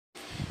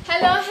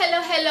Hello, hello,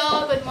 hello!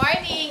 Good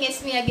morning!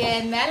 It's me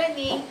again,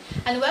 Melanie,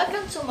 and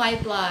welcome to my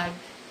vlog.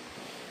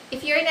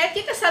 If you're not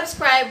yet a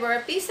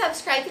subscriber, please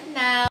subscribe it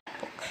now.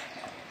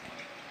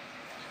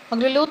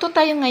 Magluluto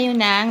tayo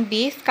ngayon ng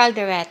beef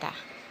caldereta.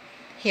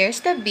 Here's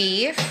the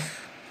beef,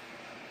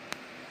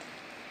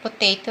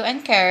 potato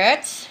and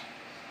carrots,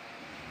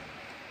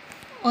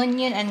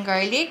 onion and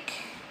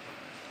garlic,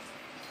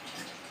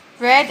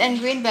 red and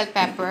green bell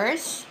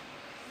peppers,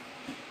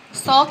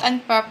 salt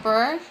and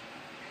pepper,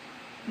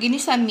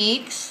 ginisa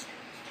mix,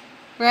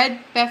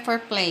 red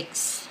pepper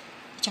flakes,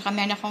 at saka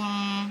meron akong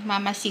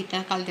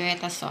mamasita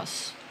caldereta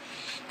sauce.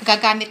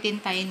 Gagamit din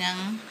tayo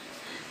ng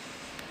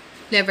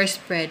liver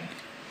spread,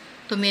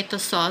 tomato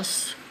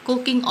sauce,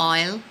 cooking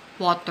oil,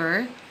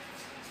 water,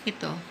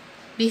 ito,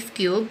 beef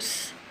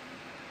cubes.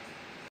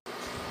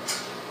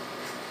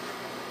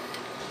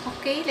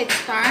 Okay, let's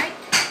start.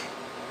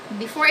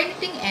 Before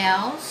anything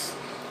else,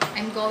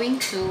 I'm going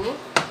to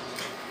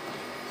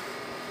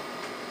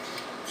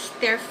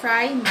stir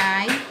fry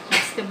my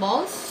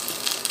vegetables.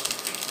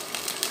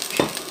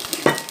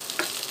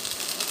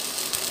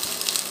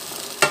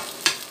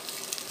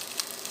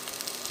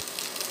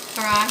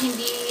 Para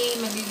hindi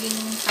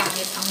magiging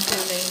pangit ang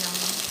kulay ng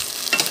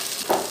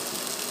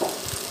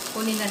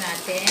kunin na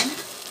natin.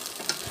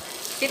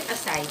 Set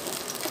aside.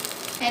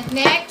 And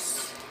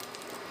next,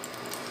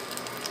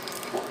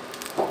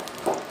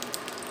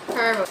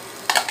 carrot.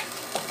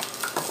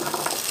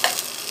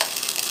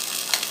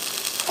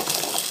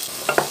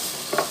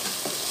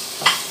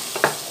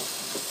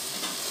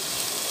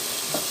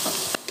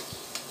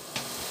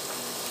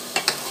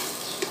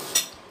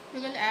 We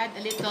will add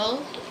a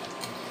little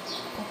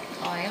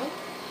oil,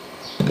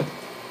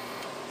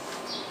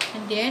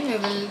 and then we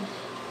will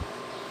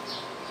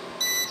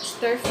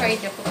stir fry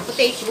the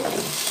potato.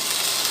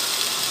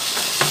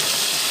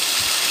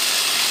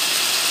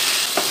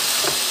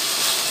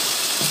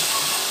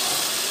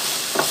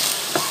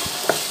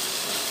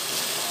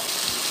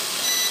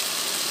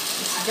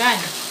 It's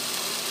done.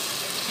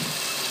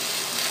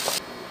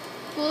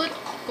 Put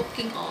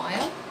cooking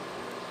oil.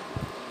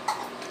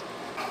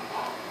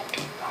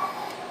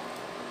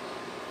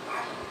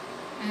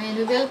 And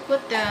we will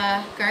put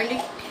the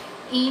garlic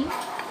in.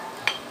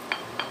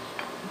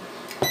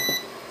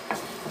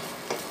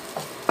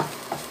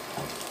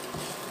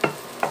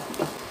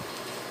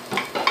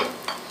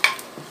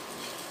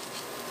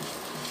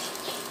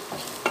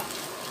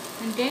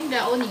 And then the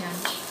onion.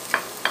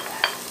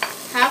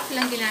 Half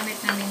lang ginamit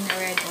namin na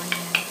red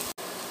onion.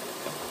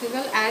 We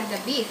will add the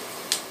beef.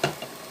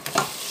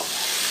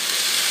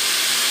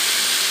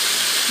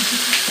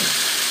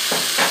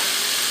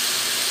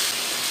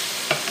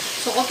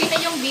 So, okay na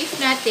yung beef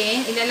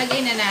natin.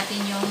 Ilalagay na natin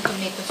yung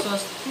tomato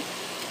sauce.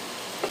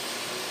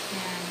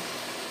 Yan.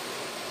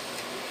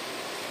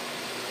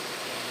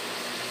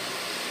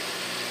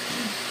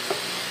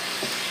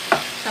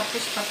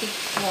 Tapos, pati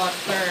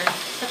water.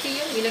 Pati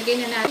yung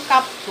ilagay na natin.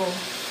 Cup ko.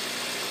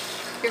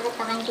 Pero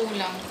parang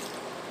kulang.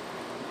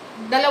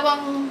 2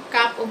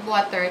 cup of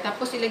water.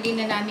 Tapos, ilagay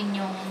na namin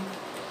yung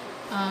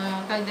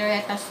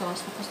caldereta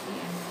sauce. Tapos,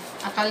 yan.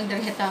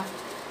 Caldereta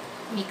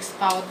mix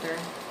powder.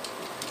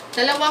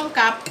 2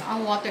 cup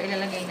ang water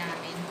ilalagay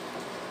namin.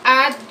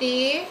 Add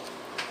the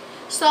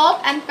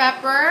salt and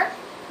pepper,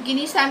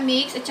 ginisa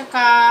mix, at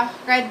saka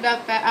red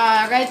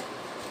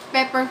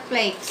pepper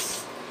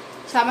flakes.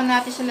 Sama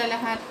natin sila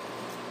lahat.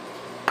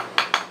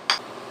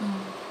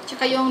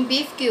 Tsaka yung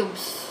beef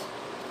cubes.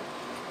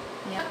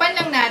 Tapan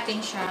lang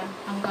natin siya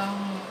hanggang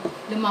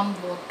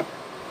lumambot.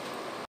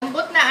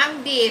 Lambot na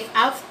ang beef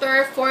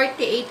after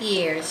 48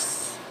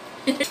 years.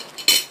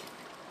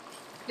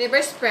 Liver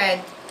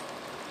spread.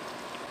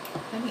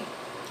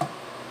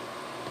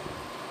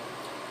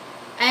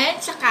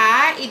 And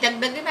saka,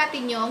 idagdag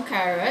natin yung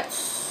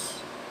carrots.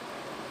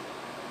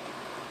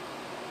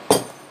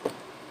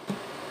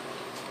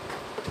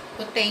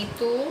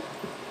 Potato.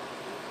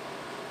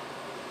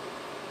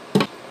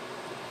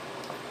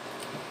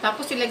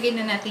 Tapos ilagay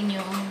na natin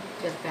yung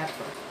bell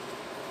pepper.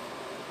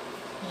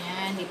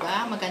 Yan, di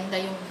ba?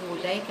 Maganda yung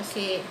gulay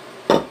kasi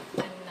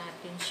ano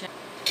natin siya.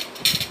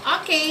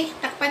 Okay,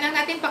 takpan lang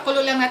natin,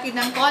 pakulo lang natin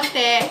ng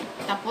konti.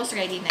 Tapos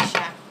ready na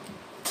siya.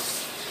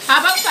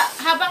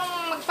 Habang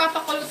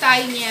magpapakulo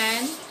tayo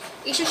niyan,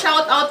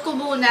 i-shoutout ko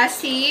muna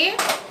si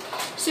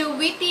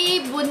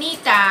Witty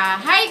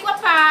Bonita. Hi,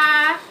 guwapa!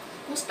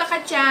 Musta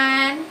ka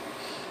dyan?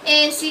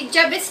 And si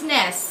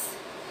Jabesnes.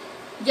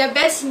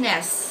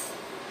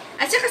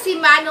 At saka si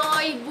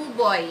Manoy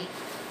Buboy.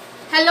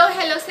 Hello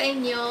sa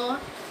inyo.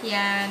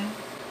 Yan.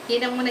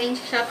 Yan ang muna yung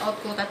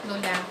shoutout ko, 3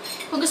 lang.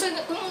 Kung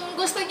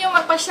gusto nyo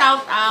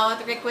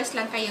magpa-shoutout, request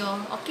lang kayo.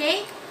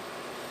 Okay?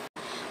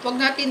 Huwag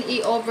natin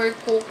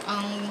i-overcook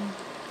ang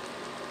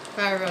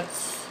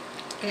carrots.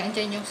 Kaya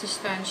andyan yung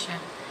sustansya.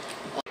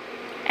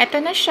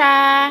 Ito na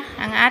siya,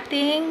 ang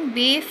ating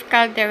beef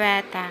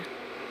caldereta.